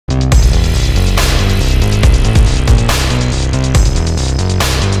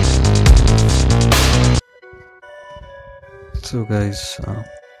So guys,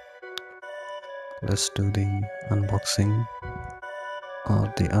 let's do the unboxing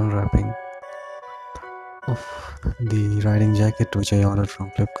or the unwrapping of the riding jacket which I ordered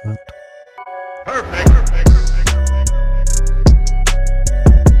from Flipkart.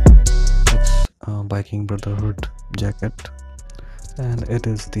 It's a Biking Brotherhood jacket, and it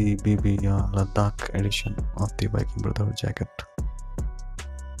is the BB Ladakh edition of the Biking Brotherhood jacket.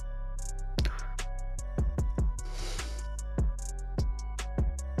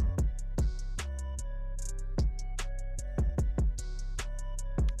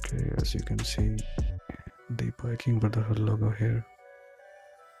 Okay, as you can see, the Biking Brotherhood logo here.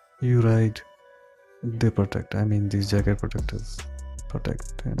 You ride, they protect. I mean, these jacket protectors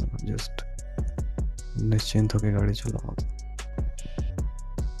protect, just निश्चिंत होकर गाड़ी चलाओ.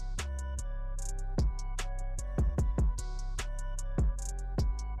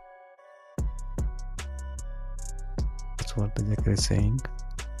 That's what the jacket is saying.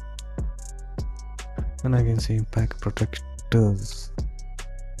 And I can see impact protectors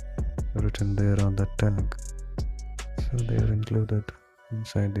written there on the tag, so they are included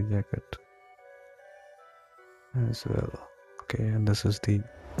inside the jacket as well. Okay, and this is the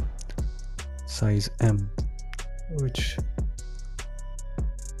size M, which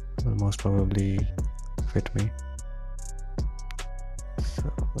will most probably fit me.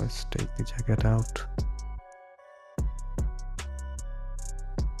 So let's take the jacket out.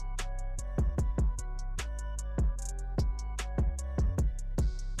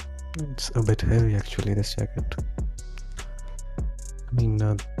 It's a bit heavy actually, this jacket. I mean,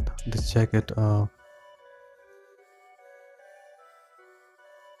 this jacket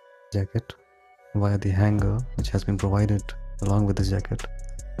via the hanger which has been provided along with the jacket,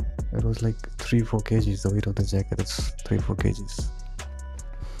 it was like 3-4 kgs. The weight of the jacket is 3-4 kgs,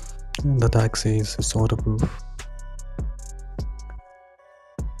 and the tag says it's waterproof.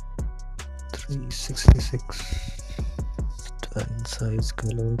 366 style, size,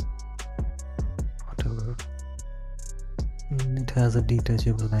 color, whatever. And it has a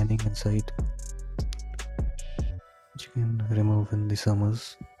detachable lining inside which you can remove in the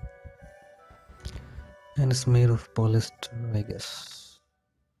summers, and it's made of polyester, I guess,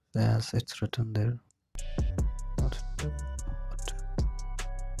 as it's written there.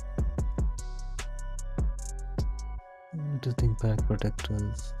 It is the impact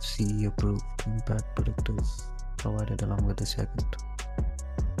protectors, CE approved impact protectors provided along with the jacket.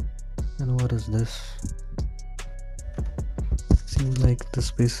 And what is this? Seems like the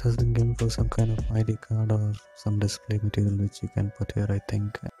space has been given for some kind of ID card or some display material which you can put here, I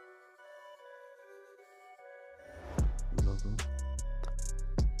think. Logo.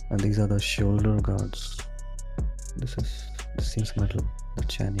 And these are the shoulder guards. This seems metal, the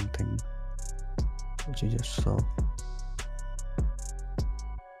shining thing which you just saw.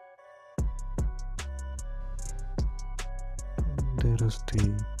 There is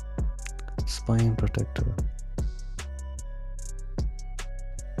the spine protector.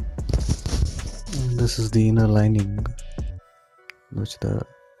 And this is the inner lining which the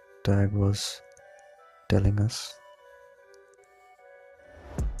tag was telling us.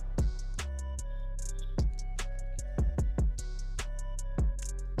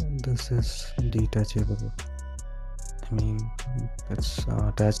 And this is detachable. I mean, it's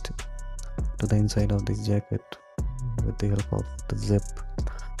attached to the inside of this jacket with the help of the zip.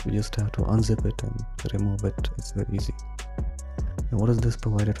 You just have to unzip it and remove it. It's very easy. And what is this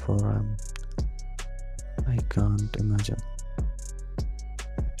provided for? I can't imagine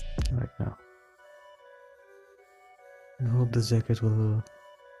right now. I hope this jacket will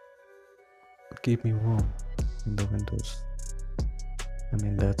keep me warm in the winters. I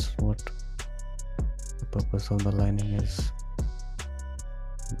mean, that's what the purpose of the lining is.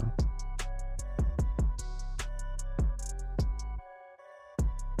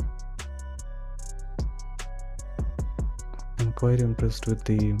 I'm quite impressed with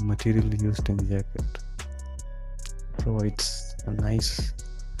the material used in the jacket. It provides a nice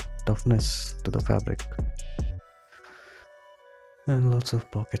toughness to the fabric and lots of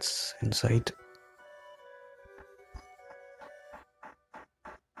pockets inside.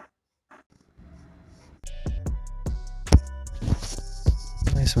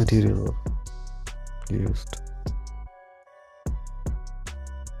 Nice material used.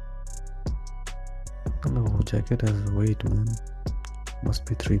 Hello, jacket has weight, man. Must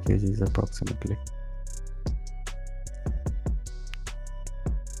be 3 kgs approximately.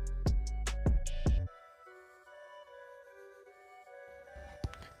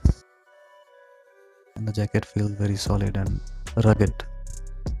 And the jacket feels very solid and rugged.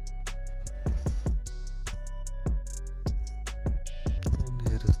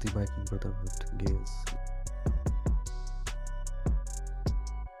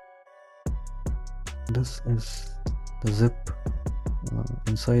 This is the zip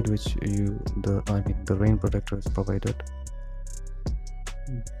inside which the rain protector is provided.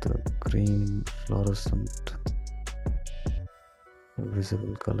 The green fluorescent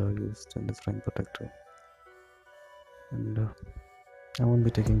visible color used in the rain protector, and I won't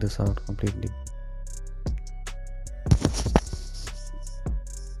be taking this out completely.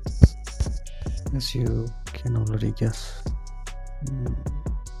 As you can already guess,